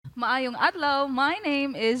Maayong adlaw. My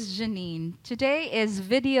name is Janine. Today is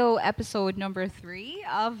video episode number 3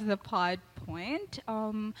 of the PodPointe.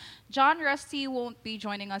 John Rusty won't be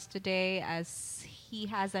joining us today as he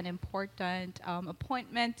has an important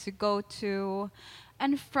appointment to go to.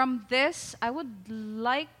 And from this, I would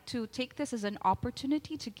like to take this as an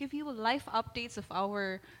opportunity to give you life updates of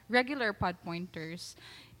our regular PodPointers.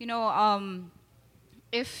 You know,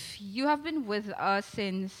 if you have been with us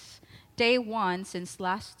since day one, since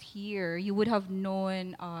last year, you would have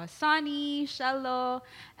known Sunny, Shello,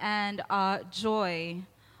 and Joy.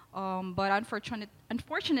 But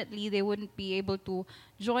unfortunately, they wouldn't be able to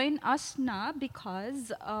join us now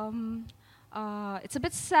because it's a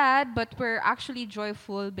bit sad, but we're actually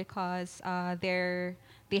joyful because they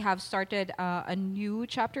have started a new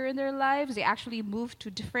chapter in their lives. They actually moved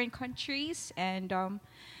to different countries, and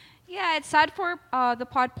yeah, it's sad for the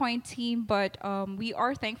PodPointe team, but we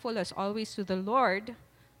are thankful as always to the Lord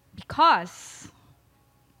because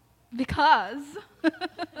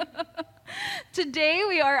today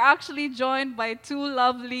we are actually joined by 2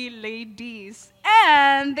 lovely ladies,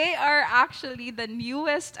 and they are actually the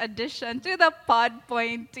newest addition to the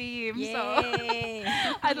PodPointe team. Yay.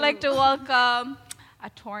 So I'd like to welcome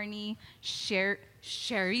attorney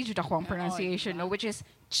Cherie, jud ako ang pronunciation, no, which is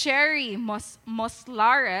Cherie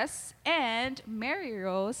Moslares and Mary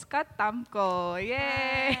Rose Katamko.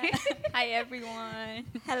 Yay! Hi everyone.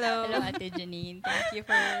 Hello. Hello, Ate Janine. Thank you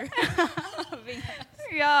for having us.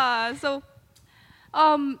 Yeah. So,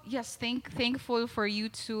 yes, thankful for you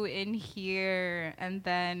two in here, and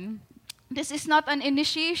then this is not an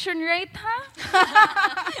initiation, right? Huh?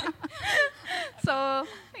 So,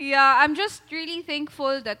 yeah, I'm just really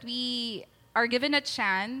thankful that we are given a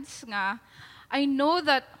chance. Nga, I know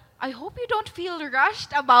that. I hope you don't feel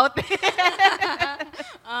rushed about it.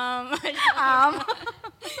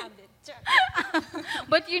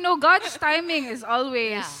 But you know, God's timing is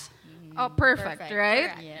always perfect,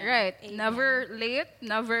 right? Correct. Yeah. Right. Amen. Never late,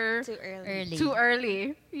 never Too early. too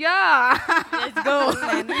early. Yeah. Let's go.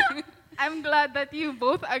 I'm glad that you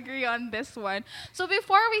both agree on this one. So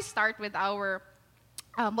before we start with our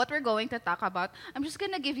what we're going to talk about, I'm just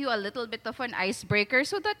gonna give you a little bit of an icebreaker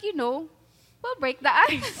so that you know we'll break the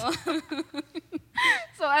ice.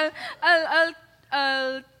 So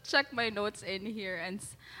I'll check my notes in here and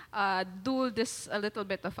do this a little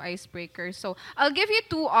bit of icebreaker. So I'll give you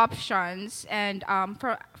 2 options, and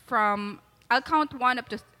from I'll count 1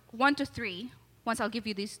 to 3. Once I'll give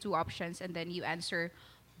you these 2 options, and then you answer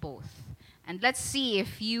both. And let's see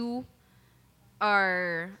if you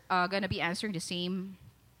are gonna be answering the same.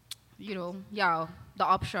 You know, yeah, the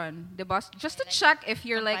option, the boss, just to check if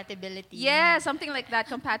you're like, Compatibility. yeah, something like that,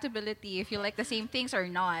 compatibility, if you like the same things or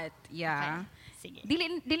not. Yeah. Okay. Sige.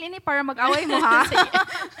 Dili ni para mag-away mo ha.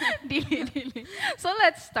 Dili. So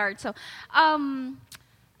let's start. So,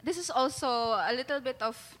 this is also a little bit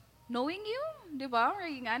of knowing you, di ba? Or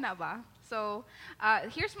yung ana ba? So,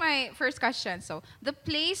 here's my first question. So, the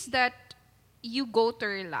place that you go to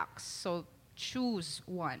relax. So, choose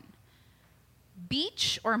one.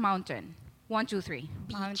 Beach or mountain? 1, 2, 3.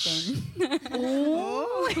 Mountain.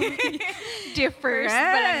 Oh, different. First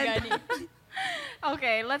barangay.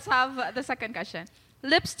 Okay, let's have the second question.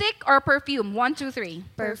 Lipstick or perfume? 1, 2, 3.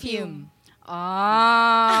 Perfume.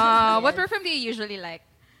 What perfume do you usually like?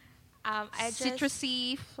 I just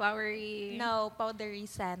Citrusy, flowery. no powdery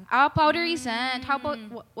scent. Powdery scent. How about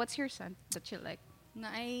what's your scent that you like? Na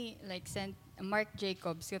I like sent Marc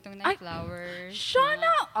Jacobs katong Ay, na flowers.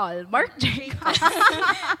 Shana all Marc Jacobs.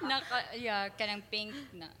 Yeah, kanang pink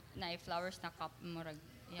na flowers na cup murag.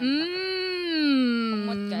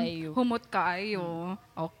 Humot kayo. Humot kayo.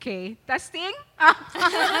 Okay. Testing?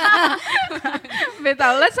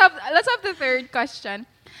 Bitaw, let's have the third question.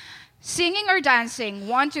 Singing or dancing?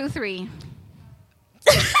 1, 2, 3.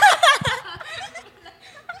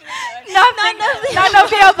 None of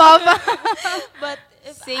the above. But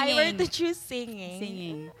if I Singing. were to choose singing,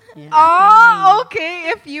 Singing. Yeah. Oh, okay.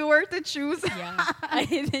 If you were to choose. Yeah. I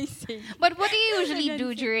think sing. But what do you usually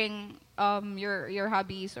do during your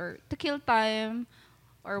hobbies or to kill time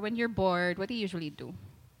or when you're bored? What do you usually do?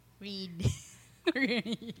 Read.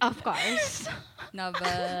 Read. Of course.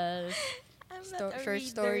 Novels. I'm not a Short reader.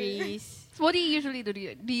 stories. So what do you usually do? Do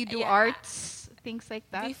you do Yeah. arts, things like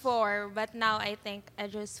that? Before, but now I think I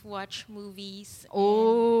just watch movies.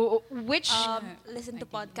 Oh, which Listen to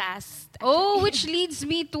podcasts. which leads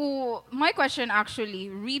me to my question actually.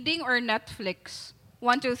 Reading or Netflix?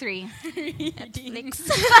 1, 2, 3. Netflix.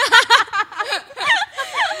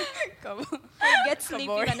 Come on. I get sleepy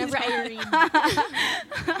whenever I read.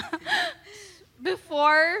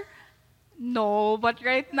 Before, no, but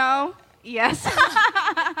right now, yes.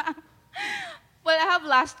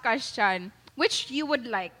 last question. Which you would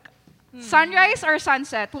like? Sunrise or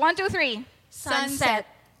sunset? 1, 2, 3. Sunset.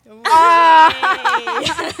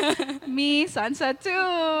 Me, sunset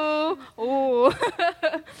too. Oh.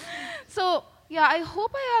 So, yeah, I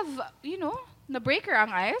hope I have, na-breaker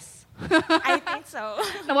ang ice. I think so.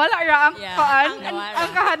 Nawala ra ang Yeah, kaan, nawala.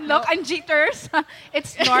 ang kahadlok, ang jitters.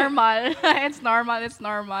 It's normal. It's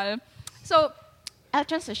normal. So, I'll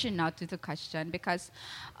transition now to the question because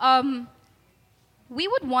we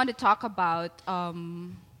would want to talk about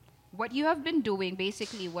what you have been doing,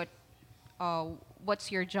 basically what's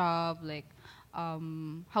your job, like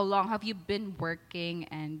how long have you been working,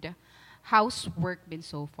 and how's work been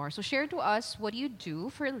so far. So share to us what you do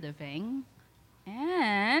for a living,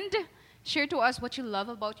 and share to us what you love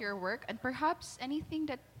about your work, and perhaps anything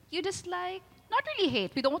that you dislike. Not really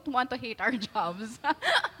hate. We don't want to hate our jobs.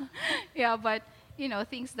 Yeah, but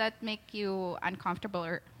things that make you uncomfortable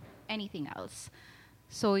or anything else.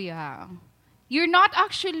 So yeah, you're not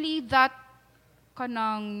actually that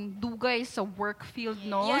kanang dugay sa work field,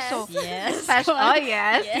 no? Yes. So Yes. oh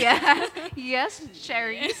yes, yes,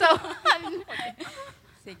 Cherie. So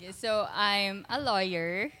Sige. So I'm a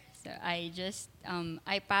lawyer. So I just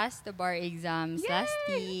I passed the bar exams last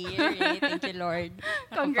year. Yay, thank you, Lord.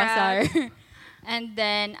 Congrats. Nakapasar. And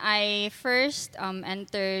then I first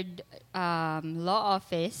entered law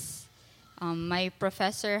office. My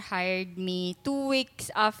professor hired me 2 weeks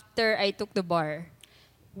after I took the bar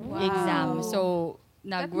exam. So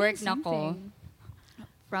that nag-work means na ko something.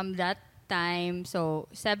 from that time. So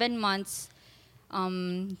 7 months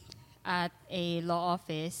at a law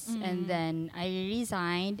office, and then I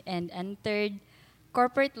resigned and entered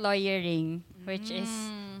corporate lawyering, which is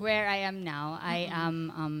where I am now. I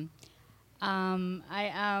am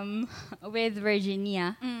with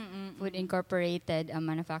Virginia Food Incorporated, a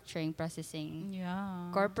manufacturing processing Yeah.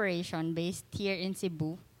 corporation based here in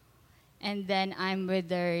Cebu. And then I'm with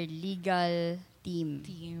their legal team.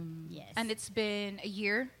 Yes. And it's been a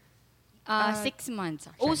year. 6 months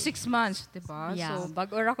actually. Oh, 6 months, diba? Yeah, So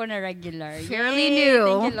bag-ora ko na regular. fairly Yay! new.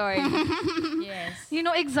 Thank you, Lord. Yes.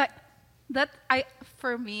 That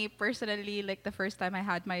for me personally, like the first time I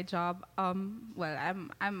had my job, well,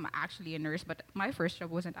 I'm actually a nurse, but my first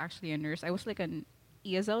job wasn't actually a nurse. I was like an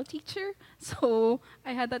ESL teacher, so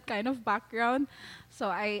I had that kind of background. So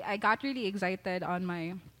I got really excited on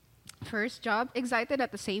my first job, excited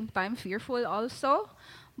at the same time, fearful also.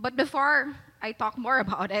 But before I talk more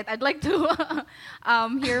about it, I'd like to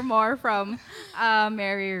hear more from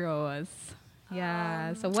Mary Rose.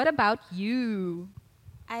 Yeah. So what about you?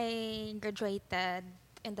 I graduated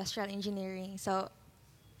industrial engineering. So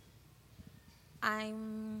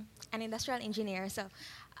I'm an industrial engineer. So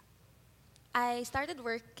I started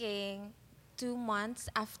working 2 months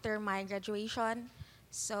after my graduation.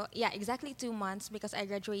 So yeah, exactly 2 months because I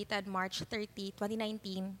graduated March 30,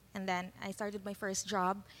 2019. And then I started my first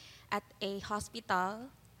job at a hospital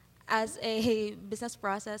as a business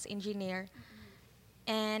process engineer.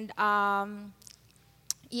 And,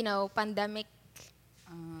 pandemic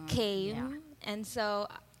came. And so,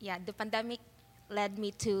 yeah, the pandemic led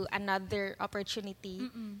me to another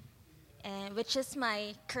opportunity, which is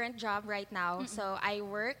my current job right now. So I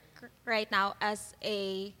work right now as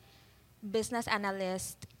a business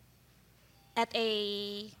analyst at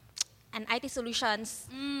an IT solutions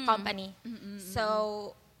company.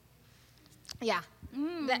 So, yeah.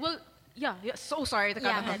 That- Well, yeah. So sorry to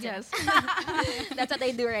cut Yeah, off. Yes. That's what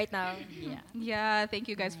I do right now. Yeah. Yeah. Thank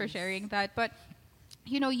you guys for sharing that. But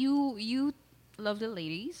you lovely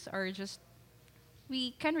ladies are just,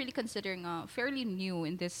 we can really consider fairly new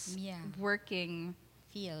in this working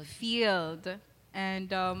field.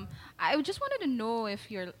 And I just wanted to know if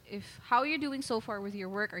how you're doing so far with your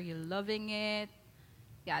work. Are you loving it?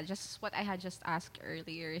 Yeah, just what I had just asked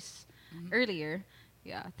earlier.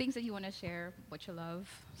 Yeah, things that you want to share, what you love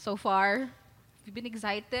so far. Have you been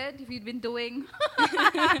excited? Have you been doing?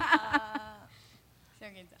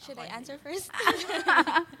 Should I answer first?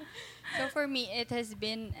 So for me, it has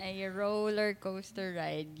been a roller coaster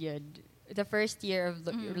ride. Yun. The first year of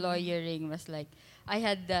lawyering was like, I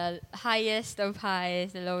had the highest of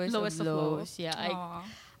highs, the lowest of lows. Yeah,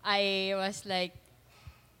 I was like,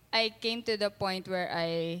 I came to the point where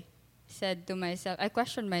I said to myself, I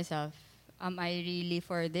questioned myself, am I really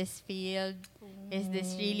for this field? Is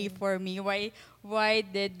this really for me? Why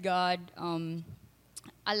did God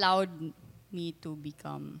allowed me to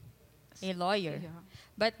become a lawyer? Yeah.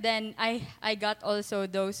 But then I got also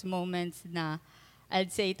those moments na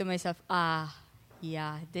I'd say to myself,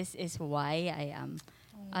 yeah, this is why I am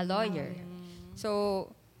a lawyer.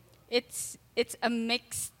 So it's a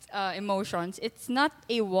mixed emotions. It's not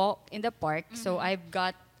a walk in the park. So I've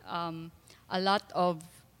got a lot of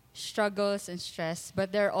struggles and stress,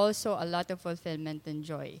 but there are also a lot of fulfillment and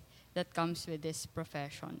joy that comes with this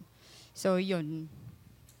profession. So yun.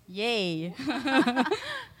 Yay.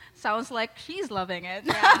 Sounds like she's loving it.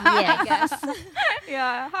 I guess.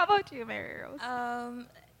 Yeah. How about you, Mary Rose?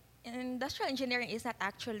 Industrial engineering is not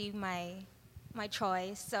actually my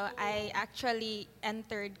choice. So I actually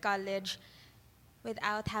entered college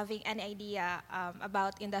without having any idea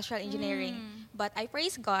about industrial engineering. But I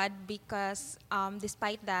praise God because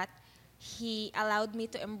despite that, He allowed me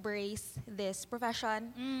to embrace this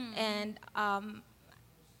profession. And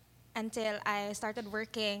until I started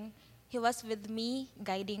working, He was with me,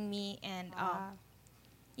 guiding me, and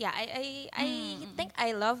yeah, I think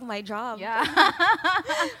I love my job. Yeah.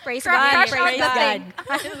 Praise Crush God. on Praise the God. thing.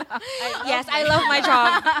 Yes, I love my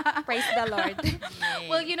job. Praise the Lord.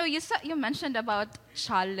 Well, you mentioned about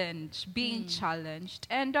being challenged,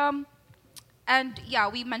 and yeah,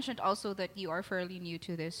 we mentioned also that you are fairly new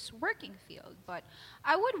to this working field. But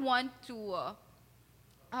I would want to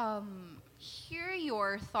hear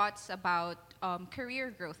your thoughts about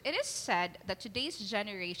career growth. It is said that today's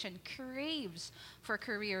generation craves for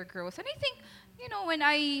career growth, and I think when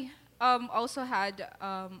I also had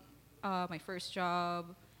my first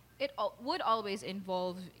job, it would always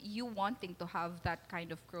involve you wanting to have that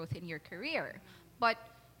kind of growth in your career. But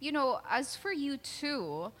as for you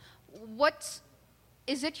too, what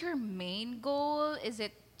is it your main goal? Is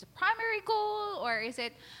it the primary goal, or is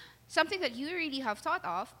it something that you really have thought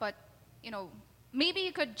of? But maybe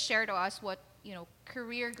you could share to us what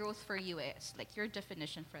career growth for you is, like your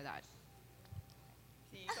definition for that.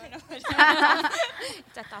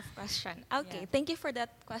 It's a tough question. Okay, Yeah. thank you for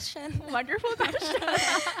that question. Wonderful question.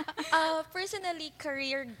 Personally,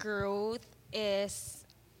 career growth is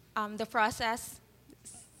the process.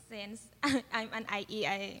 Since I'm an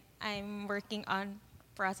IE, I'm working on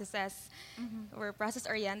processes. We're process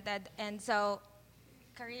oriented, and so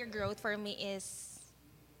career growth for me is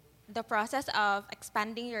the process of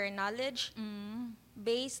expanding your knowledge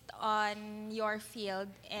based on your field,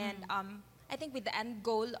 and I think with the end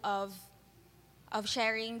goal of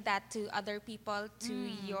sharing that to other people, to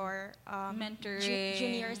your Mentoring.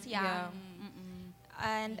 juniors, yeah.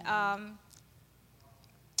 And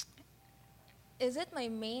is it my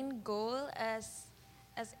main goal as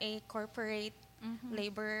a corporate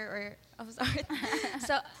laborer or of sort?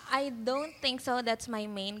 So I don't think so. That's my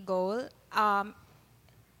main goal.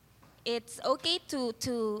 It's okay to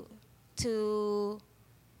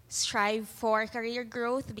strive for career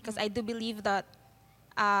growth, because I do believe that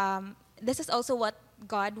this is also what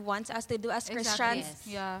God wants us to do as Exactly. Christians,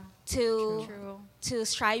 Yeah. to True. to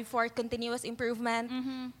strive for continuous improvement,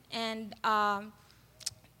 and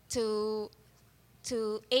to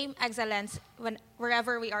aim excellence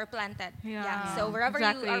wherever we are planted. Yeah. So wherever you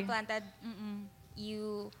Exactly. are planted,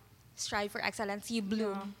 you strive for excellence. You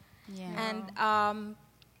bloom. Yeah. And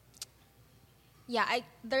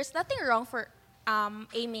there's nothing wrong for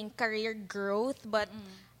aiming career growth, but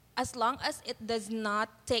as long as it does not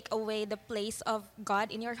take away the place of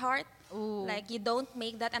God in your heart, Ooh. like you don't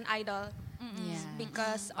make that an idol, Yeah.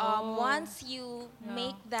 because Oh. once you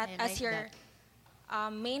make that I as like your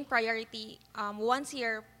main priority, once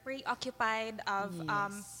you're preoccupied of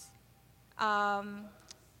Yes.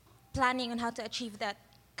 planning on how to achieve that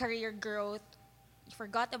career growth, you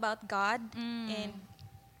forgot about God, and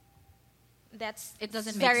that's It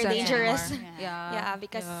doesn't make very sense dangerous. anymore. Yeah. Yeah,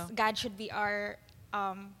 because God should be our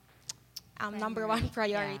number one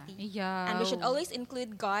priority. Yeah. And we should always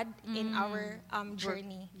include God in our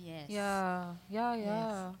journey. Yes. Yeah.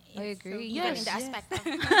 Yeah. I agree. Even Yes. in the aspect of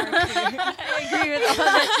our career. I agree with all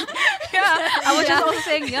that. Yeah. I was just also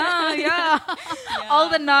saying, yeah. All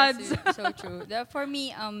the nods. That's so true. For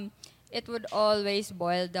me, it would always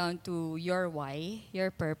boil down to your why, your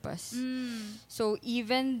purpose. So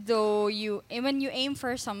even though when you aim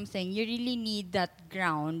for something, you really need that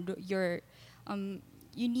ground. You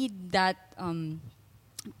need that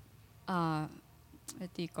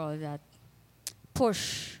what do you call that?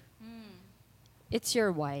 Push. It's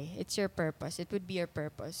your why. It's your purpose. It would be your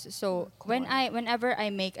purpose. So whenever I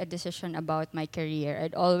make a decision about my career,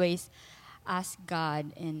 I'd always ask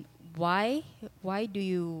God, and why do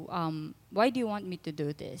you want me to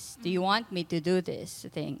do this? Do you want me to do this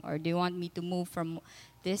thing, or do you want me to move from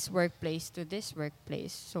this workplace to this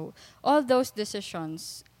workplace? So all those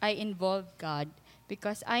decisions, I involve God,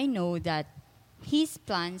 because I know that His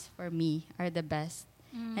plans for me are the best,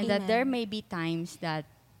 and that there may be times that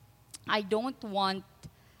I don't want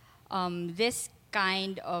this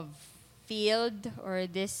kind of field or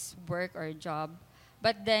this work or job,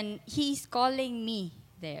 But then He's calling me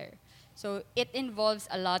there. So it involves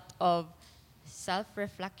a lot of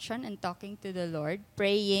self-reflection and talking to the Lord,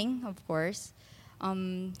 praying, of course,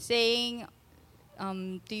 saying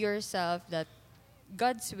to yourself that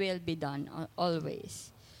God's will be done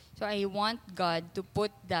always. So I want God to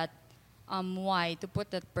put that why, to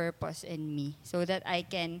put that purpose in me, so that I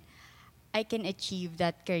can achieve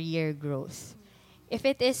that career growth. If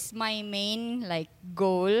it is my main like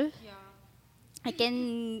goal, I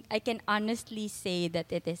can honestly say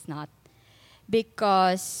that it is not,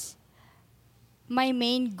 because my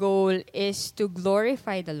main goal is to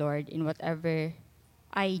glorify the Lord in whatever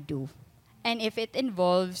I do. And if it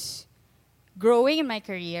involves growing in my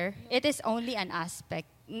career, it is only an aspect.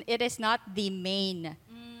 It is not the main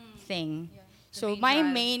thing. So main my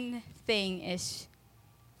drive. main thing is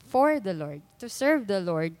for the Lord, to serve the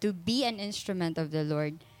Lord, to be an instrument of the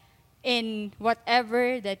Lord in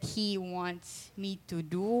whatever that He wants me to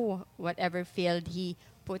do, whatever field He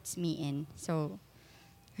puts me in. So,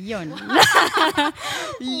 yun.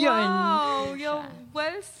 Yun. Wow, yeah,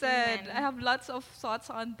 well said. Amen. I have lots of thoughts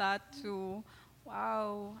on that too.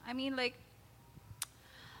 Wow. I mean, like,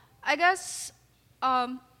 I guess,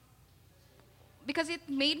 um, because it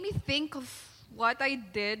made me think of what I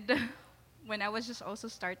did when I was just also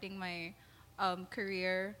starting my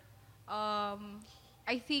career.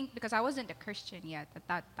 I think because I wasn't a Christian yet at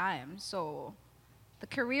that time, so the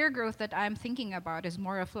career growth that I'm thinking about is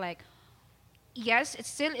more of like, yes, it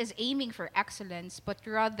still is aiming for excellence, but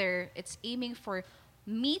rather it's aiming for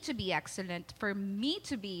me to be excellent, for me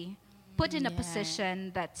to be put in a Yeah.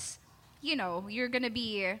 position that's, you're gonna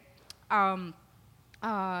be um,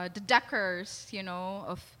 the deckers,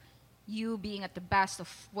 of you being at the best of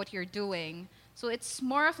what you're doing. So it's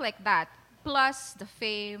more of like that, plus the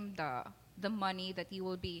fame, the money that you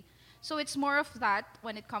will be. So it's more of that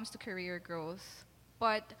when it comes to career growth.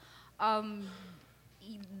 But um,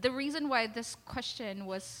 the reason why this question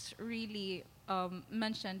was really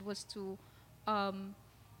mentioned was to, um,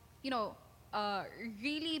 you know, uh,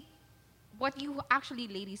 really what you actually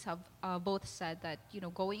ladies have both said, that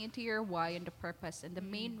going into your why and the purpose, and the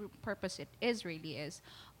main purpose it is really is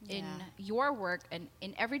in Yeah. your work and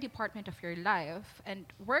in every department of your life. And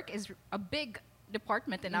work is a big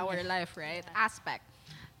department in our life, right? Aspect.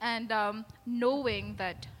 And knowing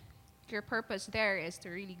that your purpose there is to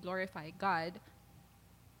really glorify God,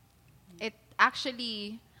 it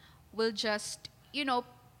actually will just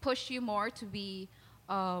push you more to be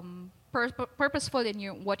purposeful in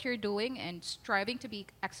what you're doing, and striving to be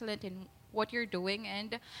excellent in what you're doing.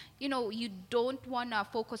 And you don't want to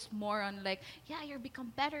focus more on like, yeah, you're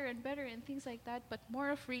become better and better and things like that, but more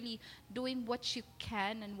of really doing what you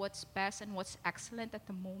can and what's best and what's excellent at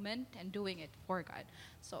the moment, and doing it for God.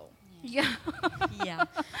 So yeah. Yeah.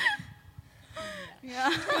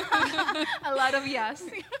 Yeah. A lot of yes.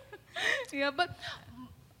 Yeah, but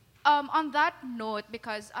on that note,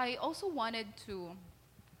 because I also wanted to,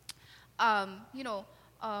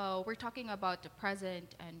 we're talking about the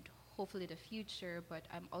present and hopefully the future, but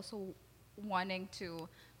I'm also wanting to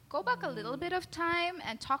go back a little bit of time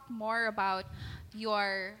and talk more about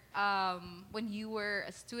your, when you were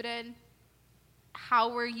a student. How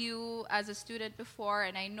were you as a student before?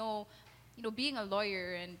 And I know, being a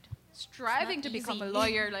lawyer and striving to become a easy.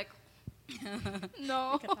 lawyer, like,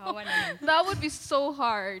 no, Katawa naman. that would be so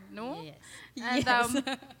hard, no? Yes. And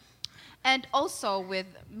Yes. and also with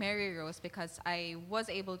Mary Rose, because I was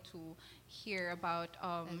able to hear about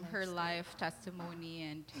her life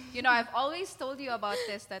testimony, and I've always told you about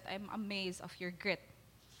this, that I'm amazed of your grit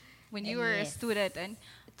when you were a Yes. student, and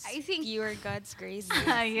I think Pure God's grace.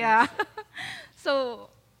 yeah. So,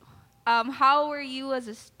 how were you as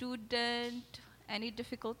a student? Any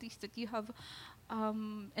difficulties that you have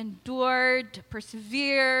endured,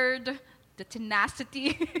 persevered, the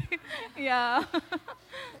tenacity? Yeah.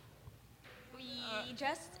 We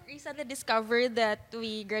just recently discovered that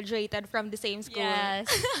we graduated from the same school. Yes.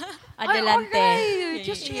 Ay, Adelante. alright.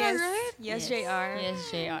 Just Yeah, share, Yes, right? yes, JR.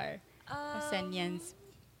 Yes, JR. Ascenians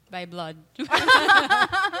by blood.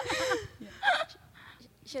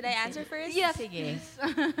 Should I answer first? Yes. Sige.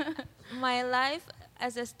 My life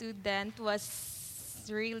as a student was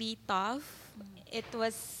really tough. It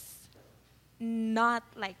was not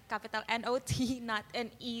like capital NOT, not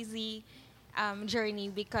an easy journey,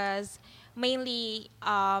 because mainly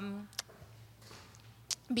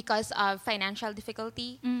because of financial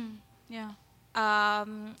difficulty. Yeah.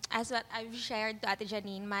 As what I've shared to Ate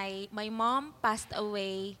Janine, my mom passed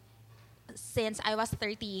away since I was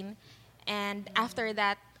 13, and after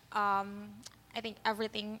that, I think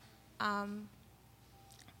everything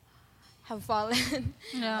have fallen,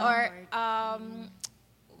 Yeah. or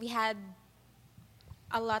we had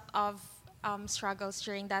a lot of struggles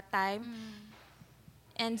during that time.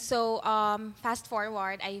 And so, fast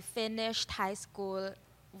forward, I finished high school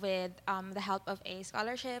with the help of a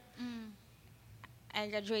scholarship. I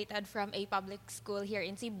graduated from a public school here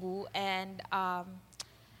in Cebu, and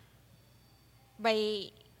by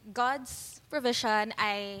God's provision,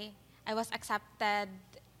 I was accepted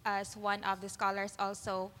as one of the scholars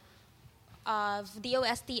also of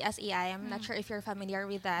DOST SEI. I'm not sure if you're familiar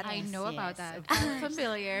with that. I know about that. of I'm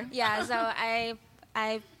familiar. Yeah, so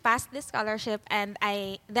I passed this scholarship, and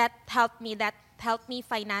that helped me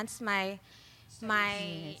finance my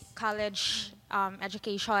Yes. college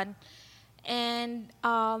education. And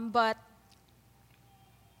but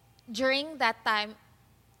during that time,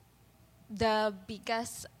 the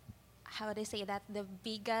biggest, how would I say that, the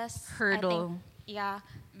biggest I Hurdle. think, yeah,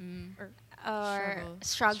 or Struggle.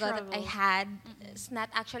 struggle that I had. It's not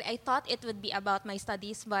actually, I thought it would be about my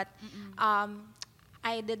studies, but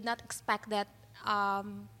I did not expect that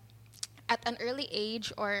at an early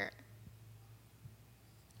age, or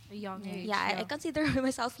A young age. yeah, I consider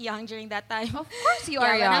myself young during that time. Of course you Yeah,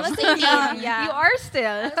 are when young. I was 18, yeah. You are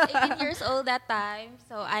still. I was 18 years old that time,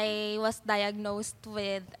 so I was diagnosed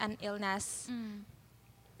with an illness.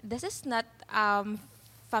 This is not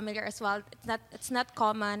familiar as well. It's not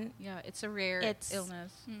common. Yeah, it's a rare It's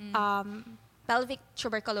illness. Pelvic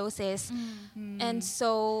tuberculosis, and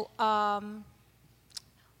so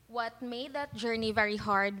what made that journey very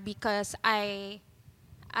hard, because I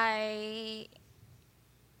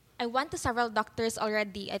went to several doctors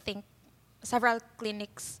already. I think several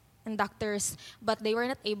clinics and doctors, but they were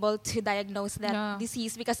not able to diagnose that Yeah.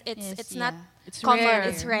 disease because Yes, it's not It's common. rare.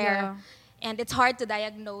 It's rare, Yeah. and it's hard to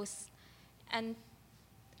diagnose. And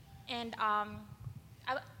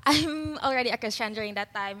I'm already a Christian during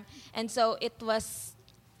that time, and so it was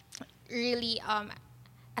really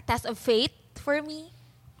a test of faith for me.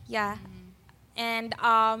 Yeah, and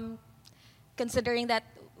considering that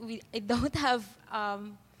we don't have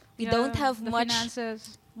The much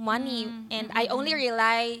finances. money, and I only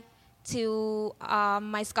rely to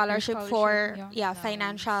my scholarship scholarship, for yeah.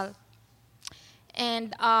 financial,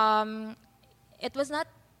 and it was not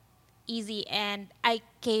easy, and I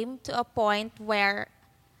came to a point where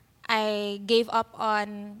I gave up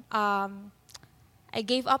on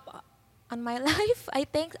my life. I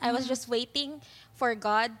think I was just waiting for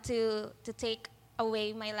God to take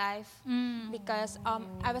away my life, because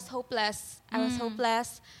I was hopeless.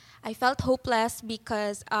 I felt hopeless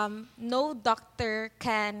because no doctor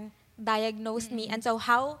can diagnose me, and so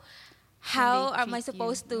how they am I treat you?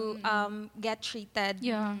 supposed to get treated?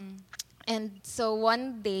 Yeah. And so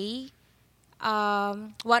one day,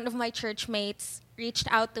 one of my church mates reached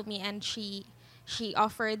out to me, and she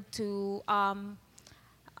offered to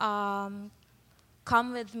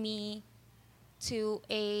come with me to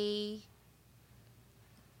a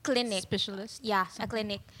clinic. Specialist. Yeah, a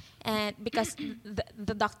clinic, and because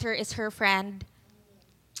the doctor is her friend,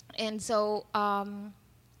 and so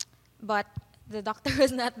but the doctor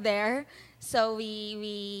was not there, so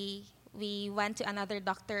we went to another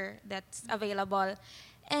doctor that's available,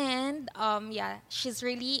 and she's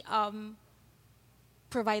really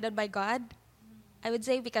provided by God, I would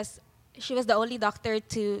say, because she was the only doctor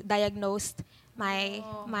to diagnose my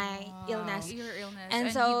illness. Your illness.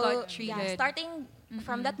 And so you got treated. starting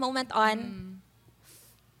from that moment on,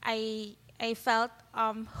 I felt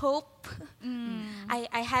hope.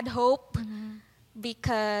 I had hope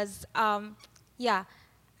because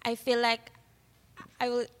I feel like I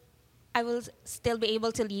will still be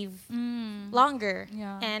able to live longer.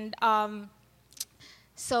 Yeah. And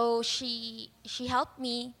so she helped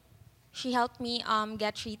me. She helped me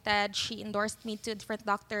get treated. She endorsed me to different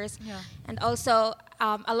doctors. Yeah. And also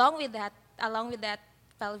along with that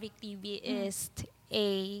pelvic TB is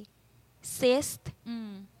a cyst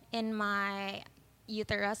in my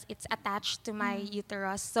uterus. It's attached to my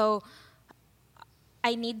uterus. So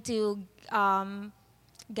I need to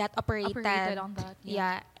get operated. on that.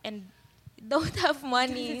 Yeah, and don't have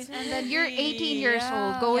money. And then you're 18 years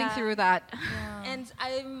old going Yeah. through that. And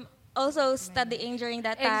I'm also studying during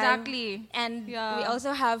that time. Exactly. And Yeah. we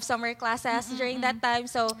also have summer classes during that time.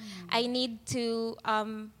 So I need to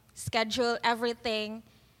schedule everything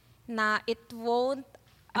na it won't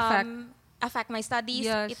affect my studies.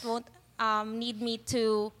 Yes. It won't need me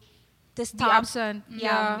to Be stop. absent.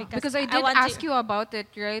 Yeah, Because because I I did want to- ask you about it,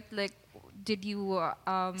 right? Like, did you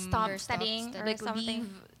Stop Or stop studying or like something.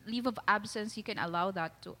 leave of absence? You can allow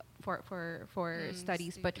that to for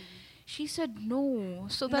studies, but she said no.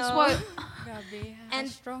 So that's No. why. Grabe, And-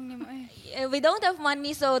 strong ni mo eh. We don't have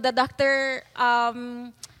money, so the doctor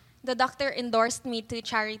the doctor endorsed me to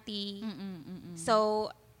charity.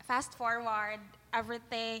 So fast forward,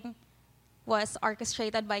 everything was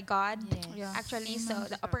orchestrated by God. Yes. Yeah. Actually, Amen so to the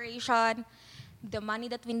that. operation, the money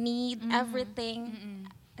that we need, everything,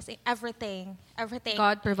 as in everything.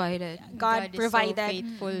 God provided. God is provided. so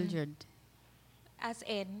faithful, Jud. As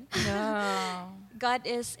in, Yeah. God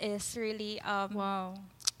is really Wow.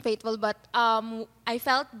 faithful. But I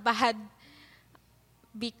felt bad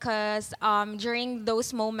because during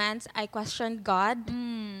those moments I questioned God.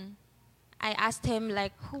 I asked him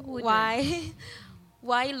like, wouldn't? why,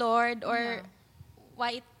 why Lord, or Yeah.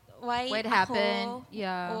 why, why What ako? happened?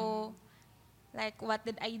 Yeah. Oh, like what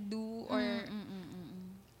did I do, or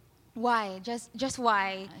why? Just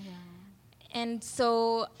why? Yeah. And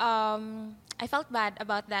so I felt bad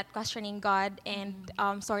about that, questioning God and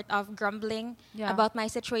sort of grumbling Yeah. about my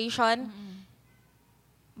situation.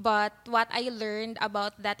 But what I learned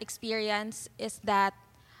about that experience is that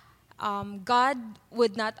God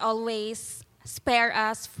would not always spare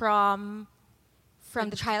us from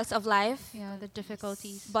the trials of life, Yeah, the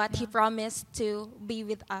difficulties. but He Yeah. promised to be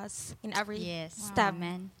with us in every Yes. step.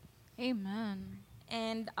 Amen. Amen.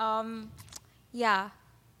 And yeah,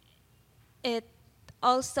 it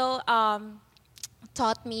also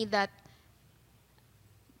taught me that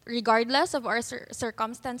regardless of our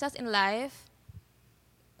circumstances in life,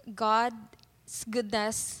 God's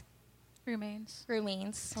goodness Remains.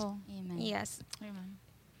 remains. Oh. Amen. Yes. Amen.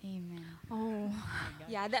 Amen. Oh.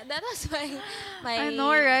 Yeah, that was my I know,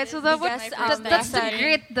 right? So that biggest, that's the lesson.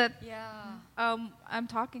 grit that Yeah. I'm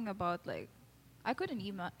talking about. Like, I couldn't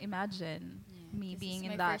imagine me This being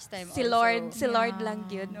is in my that. first time Si Lord, also si Lord Yeah. lang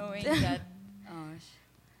yun. knowing that.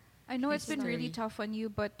 I know it's been story. really tough on you,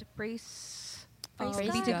 but praise, Praise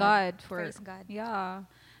be God. to God for Praise God. yeah.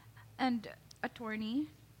 And attorney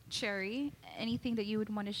Cherie, anything that you would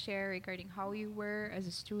want to share regarding how you were as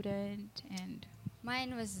a student and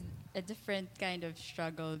Mine was a different kind of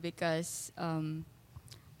struggle because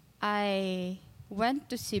I went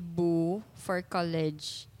to Cebu for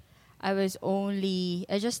college. I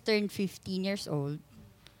just turned 15 years old.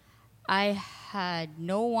 I had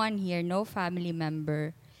no one here, no family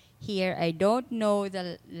member here. I don't know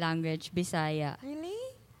the language Bisaya. Really?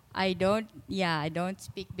 I don't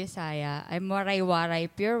speak Bisaya. I'm waray-waray,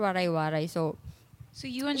 pure waray-waray. So, so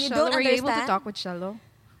you and You Shello, don't were you able to understand? talk with Shello?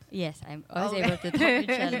 yes, I was Oh. able to talk with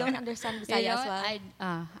You Shello. don't understand You Bisaya know, as well? I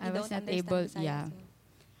You was don't not understand able, Bisaya yeah. as well?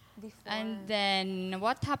 Before. And then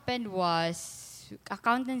what happened was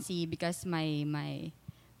accountancy because my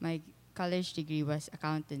college degree was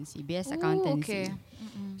accountancy, BS accountancy. Okay.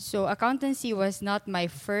 So accountancy was not my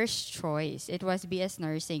first choice. It was BS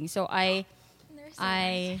nursing. So I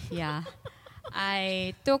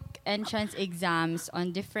took entrance exams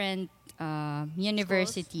on different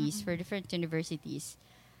universities for different universities.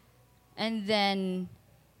 And then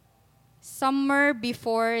summer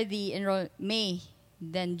before the May,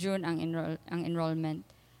 then June ang enrollment.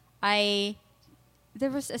 There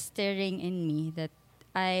was a stirring in me that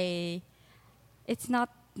it's not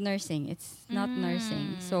nursing. It's not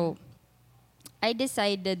nursing. So I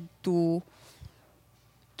decided to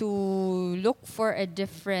look for a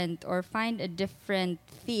different or find a different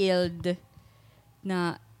field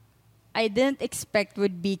na I didn't expect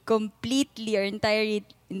would be completely or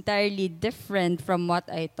entirely different from what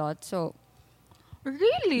I thought. So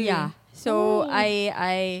Really? yeah. So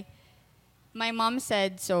Oh. my mom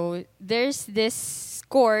said, so there's this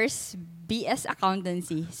course, BS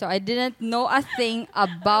accountancy. So I didn't know a thing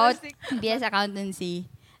about BS accountancy.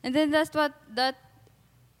 And then that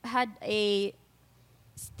had a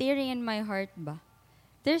steering in my heart ba.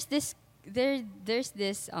 There's this verse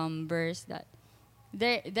that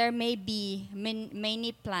there may be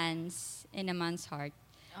many plans in a man's heart,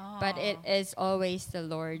 but it is always the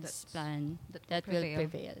Lord's plan that will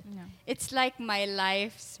prevail. Yeah. It's like my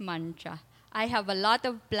life's mantra. I have a lot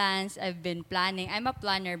of plans. I've been planning. I'm a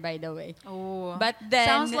planner, by the way. Oh. But then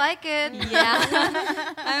sounds like it. yeah,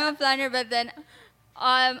 I'm a planner. But then,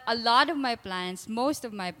 a lot of my plans, most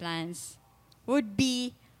of my plans, would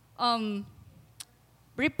be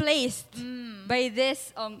replaced by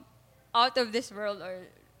this out of this world or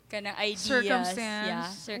kind of ideas, Circumstance.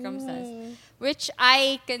 yeah, circumstance, Ooh. which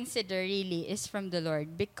I consider really is from the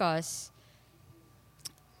Lord because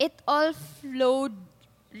it all flowed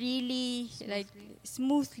really like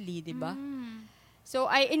smoothly, diba? So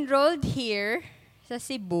I enrolled here sa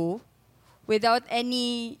Cebu without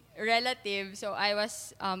any relative. So I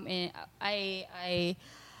was I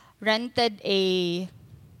rented a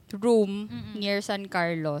room near San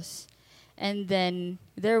Carlos. And then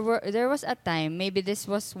there was a time, maybe this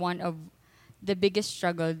was one of the biggest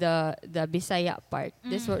struggle, the Bisaya part.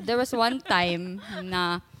 There was one time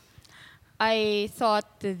na I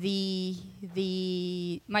thought my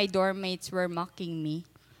dorm mates were mocking me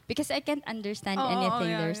because I can't understand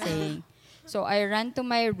anything they're saying. So I ran to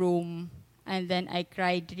my room and then I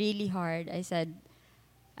cried really hard. I said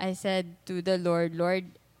to the Lord, Lord,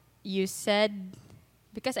 you said,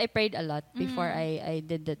 because I prayed a lot before I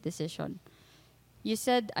did that decision. You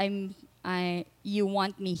said you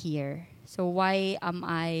want me here. So why am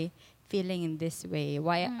I feeling in this way?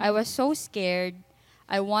 Why I was so scared.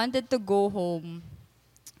 I wanted to go home.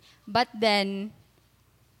 But then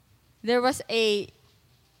there was I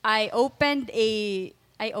opened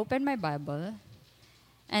my Bible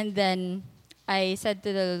and then I said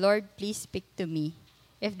to the Lord, please speak to me.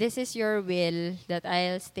 If this is your will that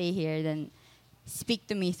I'll stay here, then speak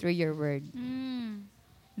to me through your word.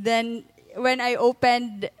 Then when I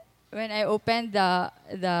opened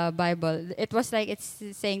the Bible, it was like it's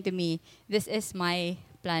saying to me, this is my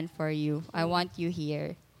plan for you. I want you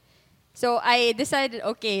here. So I decided,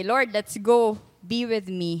 okay, Lord, let's go. Be with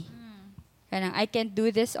me. I can't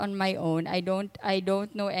do this on my own. I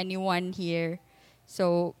don't know anyone here.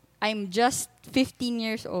 So I'm just 15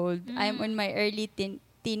 years old. I'm in my early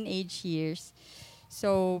teenage years.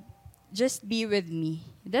 So just be with me.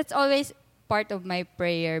 That's always part of my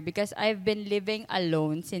prayer because I've been living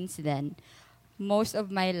alone since then. Most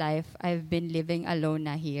of my life, I've been living alone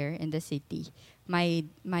here in the city. My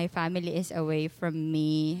family is away from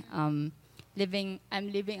me. I'm living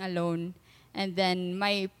alone. And then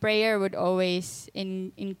my prayer would always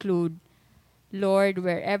include, Lord,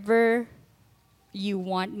 wherever you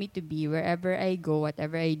want me to be, wherever I go,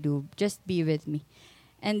 whatever I do, just be with me.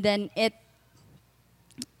 And then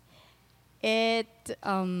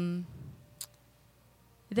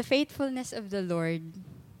the faithfulness of the Lord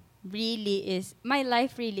really is, my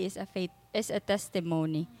life really is a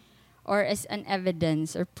testimony or as an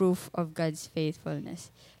evidence or proof of God's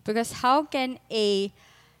faithfulness. Because how can a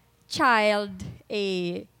child,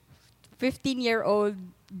 a 15-year-old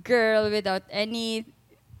girl without any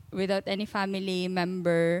family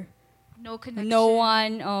member, no connection, no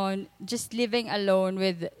one, just living alone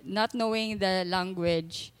with not knowing the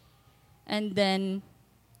language, and then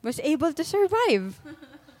was able to survive?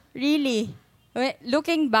 Really,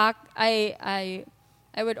 looking back, I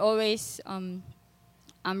would always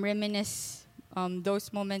reminisce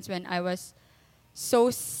those moments when I was so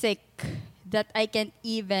sick that I can't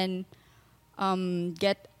even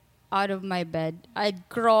get out of my bed. I'd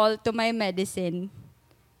crawl to my medicine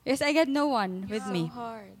because I got no one with me. So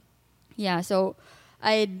hard. Yeah, so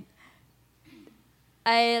I'll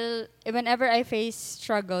whenever I face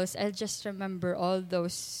struggles, I'll just remember all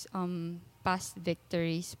those past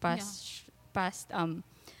victories, past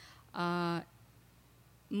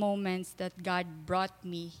moments that God brought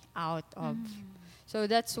me out of. So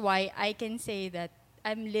that's why I can say that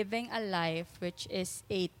I'm living a life which is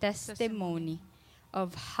a testimony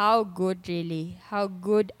of how good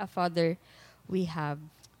a Father we have.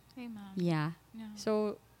 Amen. Yeah.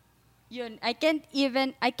 So yun, I can't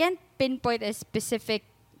pinpoint a specific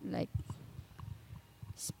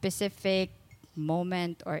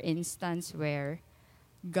moment or instance where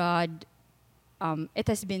God it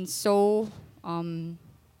has been so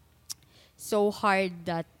hard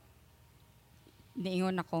that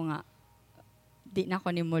niingon ako nga di na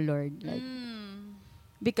ko nimo Lord,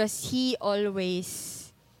 because He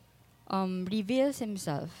always reveals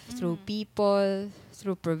Himself through people,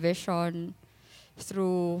 through provision,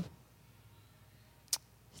 through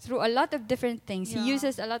a lot of different things. He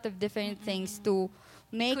uses a lot of different things to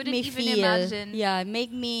make me feel. Imagine. Yeah,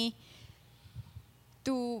 make me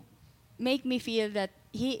feel that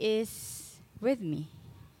He is with me.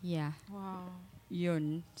 Yeah. Wow.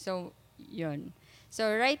 Yun. So, yun.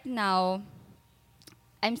 So, right now,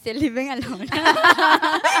 I'm still living alone.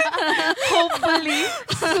 Hopefully,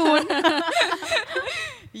 soon.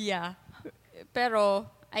 Yeah. Pero,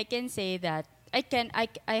 I can say that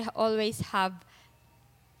I always have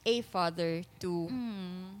a father to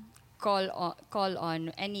call on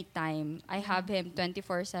anytime. I have him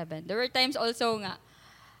 24/7. There were times also nga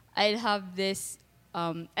I'll have this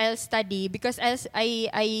I'll study because I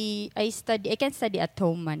study. I can't study at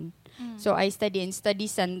home man. So I study in study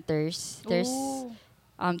centers. There's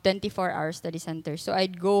 24-hour study centers. So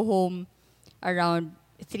I'd go home around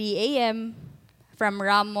 3 a.m. from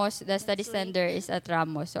Ramos. The study center is at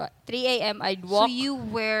Ramos. So 3 a.m. I'd walk. So you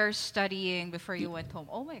were studying before you went home.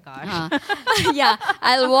 Oh my gosh. Yeah,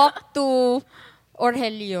 I'll walk to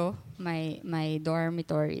Orhelio, my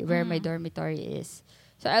dormitory, where my dormitory is.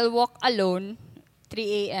 So I'll walk alone,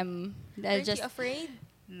 3 a.m. Aren't you afraid?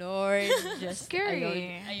 Lord, just Scary.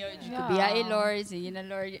 ayaw Yeah. ko biyahe, Lord. Sige na,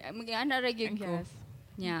 Lord. Mag-ana ra gyud ko. Yes.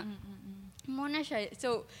 Yeah. Muna siya.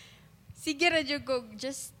 So, sige ra gyud ko,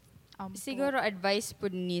 just siguro advice po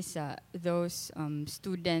ni sa those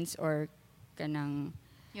students or kanang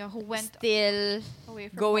who went still away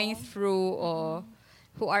from going home. through or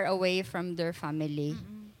who are away from their family.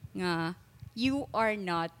 Nga, you are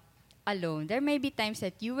not alone. There may be times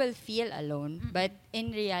that you will feel alone, but in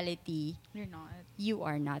reality, You're not. you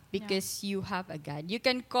are not because you have a God. You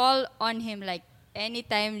can call on Him like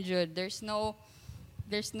anytime, Jude. There's no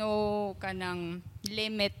kanang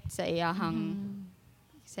limit sa iyahang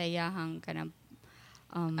kanang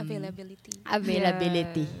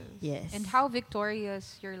availability. Yes. And how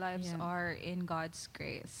victorious your lives Yeah. are in God's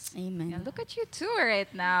grace. Amen. Yeah, look at you two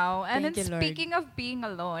right now. And Thank then you, Lord. speaking of being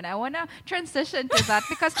alone, I want to transition to that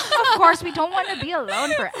because, of course, we don't want to be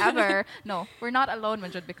alone forever. No, we're not alone,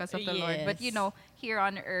 Manjud, because of the Lord. But, Yes. here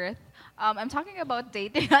on earth, I'm talking about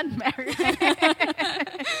dating and marriage.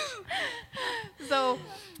 So,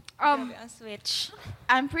 Grabe ang switch.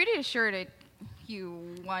 I'm pretty sure that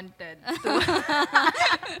you wanted to.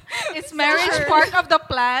 Is marriage part of the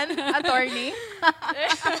plan, attorney?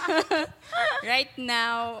 Right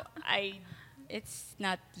now, it's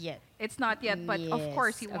not yet. It's not yet, but of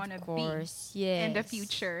course you Yes, want to of be course, in the yes.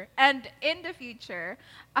 future. And in the future,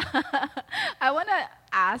 I want to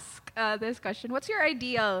ask this question. What's your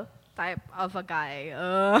ideal type of a guy?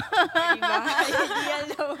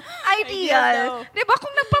 Ideal. Di ba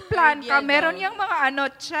kung nagpa-plan ka, Ideal meron daw. yung mga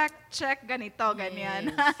check, ganito,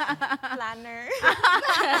 ganyan. Planner.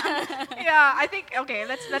 Yeah, I think, okay,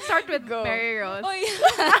 let's start with Go. Mary Rose.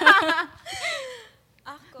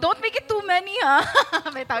 Ako, Don't make it too many, ha?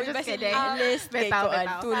 Bitaw, just Basta kidding. list kay Bitaw, Kuan,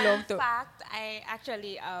 bitaw. too long to. fact, I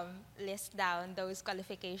actually list down those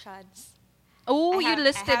qualifications. Oh, I you have-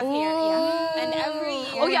 listed. I have here, yeah. And every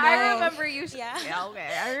year. Oh, yeah, I no. remember you. Yeah. Okay,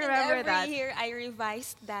 I And remember every that. year, I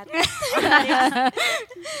revised that.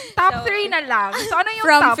 Top So- 3 na lang. So, ano yung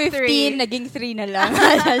From top 15, 3? naging 3 na lang.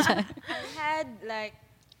 I had like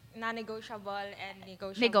non-negotiable and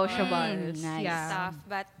negotiable Negotiables. Nice. Yeah. stuff.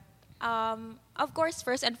 But of course,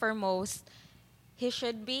 first and foremost, he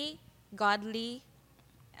should be godly.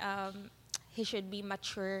 He should be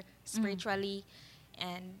mature spiritually,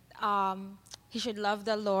 and he should love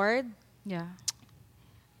the Lord Yeah.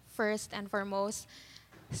 first and foremost.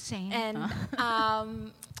 Same. And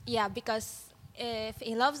yeah, because if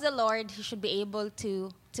he loves the Lord, he should be able to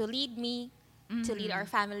lead me, to lead our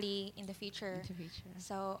family in the future.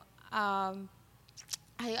 So I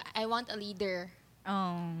want a leader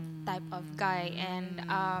type of guy, and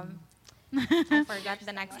I forgot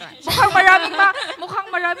the next one. mukhang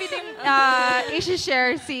marami ding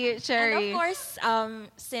i-share si And Cherie. of course,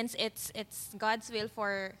 since it's God's will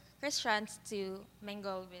for Christians to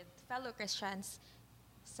mingle with fellow Christians,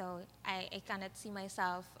 so I cannot see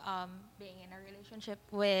myself being in a relationship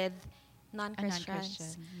with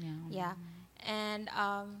non-Christians. Yeah, and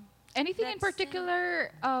Anything in That's,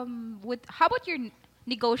 particular how about your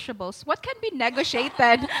negotiables? What can be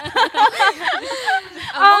negotiated?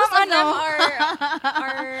 most of them are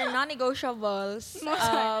non-negotiables.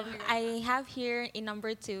 I have here in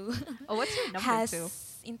number 2 Oh, what's your number has 2?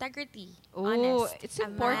 integrity. Oh, honest. it's A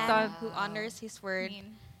man important. who honors his word.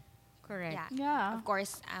 Correct. Yeah. Yeah. Of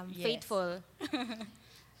course, Yes. faithful.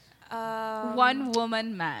 One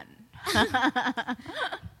woman man.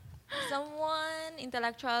 Someone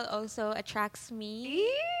intellectual also attracts me.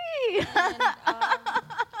 Eee! And,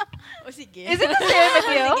 O sige. Is it the same with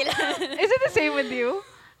you? Is it the same with you?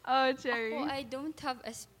 Oh, Cherry. Ako, I don't have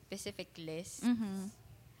a specific list. Mm-hmm.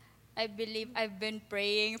 I believe I've been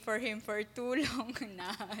praying for him for too long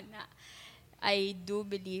na. I do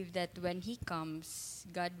believe that when he comes,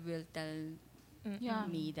 God will tell Yeah.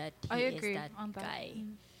 me that I he agree is that on that. guy.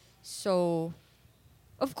 So,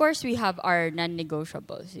 of course, we have our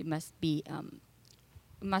non-negotiables. He must be,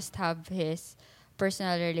 must have his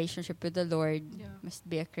personal relationship with the Lord. Yeah. Must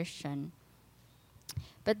be a Christian.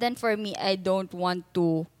 But then for me, I don't want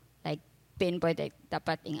to like pinpoint like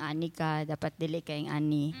dapat ing ani ka, dapat dili ka ing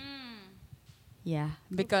ani. Yeah,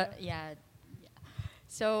 because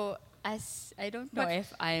So as I don't know if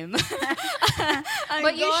I'm I'm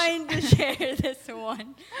But you going to share this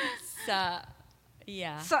one sa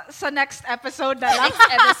Sa next episode na lang. next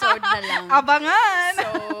episode na lang. Abangan! So,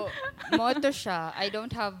 moto siya. I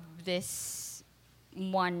don't have this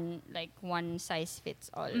one size fits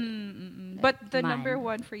all. But the Man. number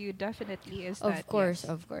 1 for you definitely is Of that. course, yes.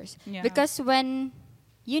 of course. Yeah. Because when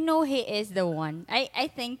you know he is the one, I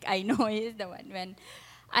think I know he is the one. When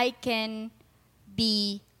I can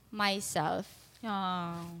be myself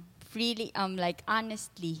Oh. freely, like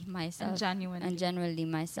honestly myself And genuinely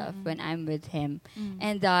myself when I'm with him, Mm.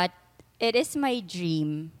 and that it is my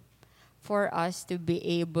dream for us to be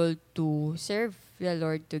able to serve the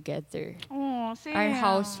Lord together. Oh, Our same.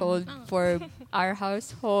 household, for our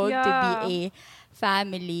household to be Yeah. a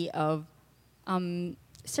family of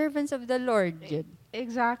servants of the Lord. Yun.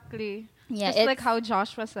 Exactly. Yeah, Just like it's- how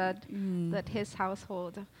Joshua said Mm. that his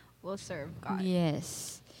household will serve God.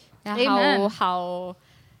 Yes. Yeah, Amen. how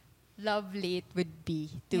lovely it would be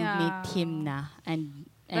to Yeah. meet him na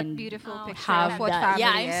That and beautiful Oh, picture have of what that. family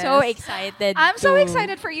Yeah, I'm is. so excited. I'm so to-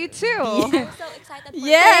 excited for you too. I'm so excited for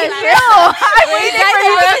Yes, you. you. I'm waiting for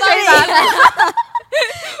you to say that.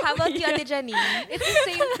 How about you, Ate Janine? It's the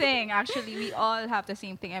same thing actually. We all have the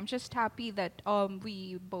same thing. I'm just happy that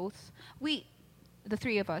we the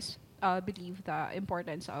three of us believe the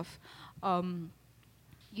importance of um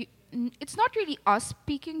it's not really us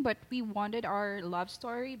speaking, but we wanted our love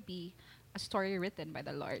story be a story written by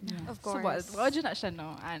the Lord. Yeah. Of So course. what na siya,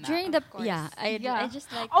 no, Ana? During the course. I Yeah. just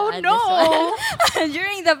like to Oh add no! this one.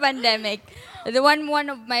 During the pandemic, one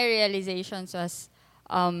of my realizations was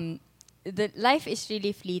that life is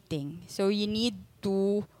really fleeting. So you need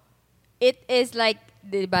to. It is like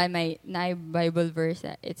by my Bible verse.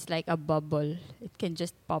 It's like a bubble. It can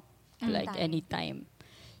just pop like anytime.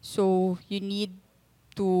 So you need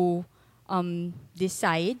to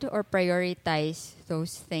decide or prioritize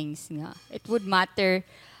those things. Nga. It would matter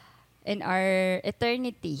in our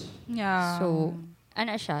eternity. Yeah. So,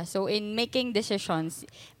 ano siya? So, in making decisions,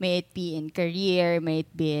 may it be in career, may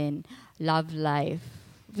it be in love life,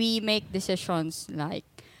 we make decisions like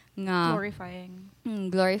nga,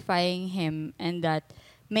 glorifying Him, and that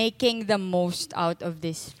making the most out of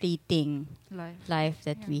this fleeting life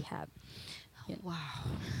that we have. Yeah.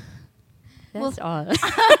 Wow. That's all.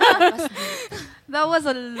 That was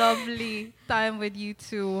a lovely time with you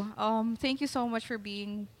two. Thank you so much for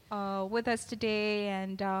being with us today,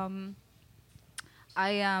 and I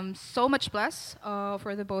am so much blessed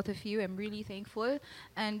for the both of you. I'm really thankful,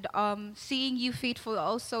 and seeing you faithful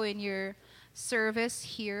also in your service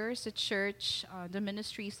here at church, the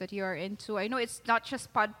ministries that you are into. I know it's not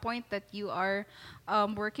just PodPointe that you are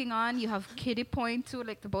working on. You have Kiddie Point too,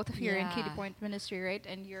 like the both of you are in Yeah. Kiddie Point ministry, right?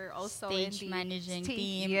 And you're also Stage in the managing stage-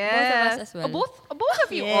 team. Yes. Both of us as well. Both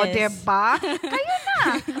of you. Oh, Yes. diba? Kayo na.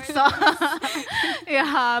 So,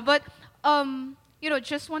 yeah, but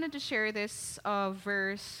just wanted to share this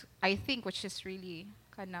verse, I think, which is really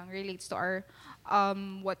kanang relates to our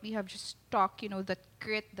what we have just talked, that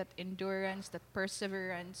grit, that endurance, that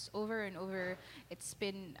perseverance over and over. It's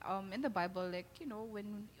been in the Bible, like,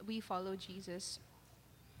 when we follow Jesus,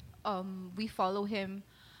 we follow him.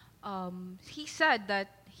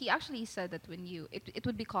 He actually said that when it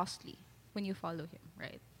would be costly when you follow him,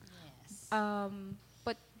 right? Yes.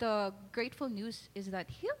 But the grateful news is that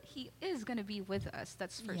he is going to be with us.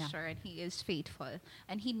 That's for Yeah. sure. And he is faithful.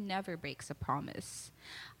 And he never breaks a promise.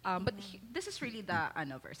 But this is really the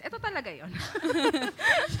verse. Ito talaga yun.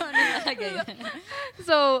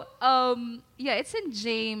 So, it's in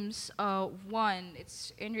James 1.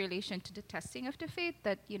 It's in relation to the testing of the faith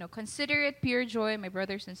that, consider it pure joy, my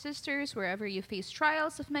brothers and sisters, wherever you face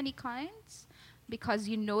trials of many kinds, because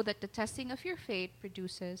you know that the testing of your faith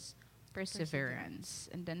produces perseverance.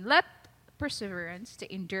 And then let perseverance,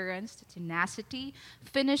 the endurance, the tenacity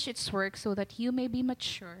finish its work so that you may be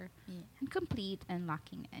mature and complete and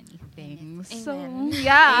lacking anything. Amen. So, Amen.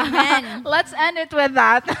 yeah. Amen. Let's end it with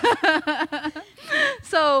that.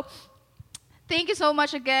 So, thank you so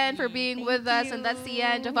much again for being with us. And that's the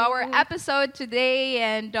end of our episode today.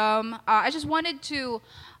 And I just wanted to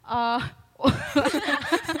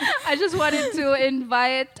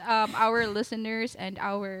invite our listeners and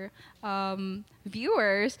our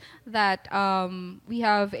viewers that we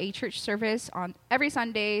have a church service on every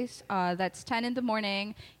Sundays. That's 10 in the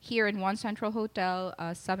morning here in One Central Hotel,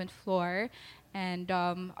 7th floor. And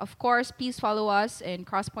of course, please follow us in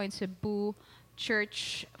CrossPoint Cebu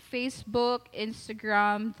Church Facebook,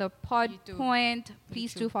 Instagram, the PodPointe.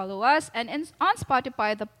 Please do follow us. And on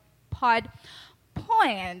Spotify, the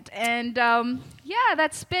PodPointe. And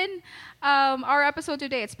that's been our episode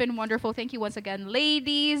today. It's been wonderful. Thank you once again,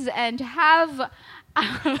 ladies, and have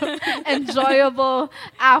enjoyable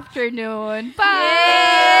afternoon. Bye.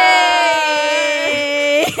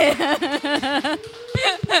 Yay!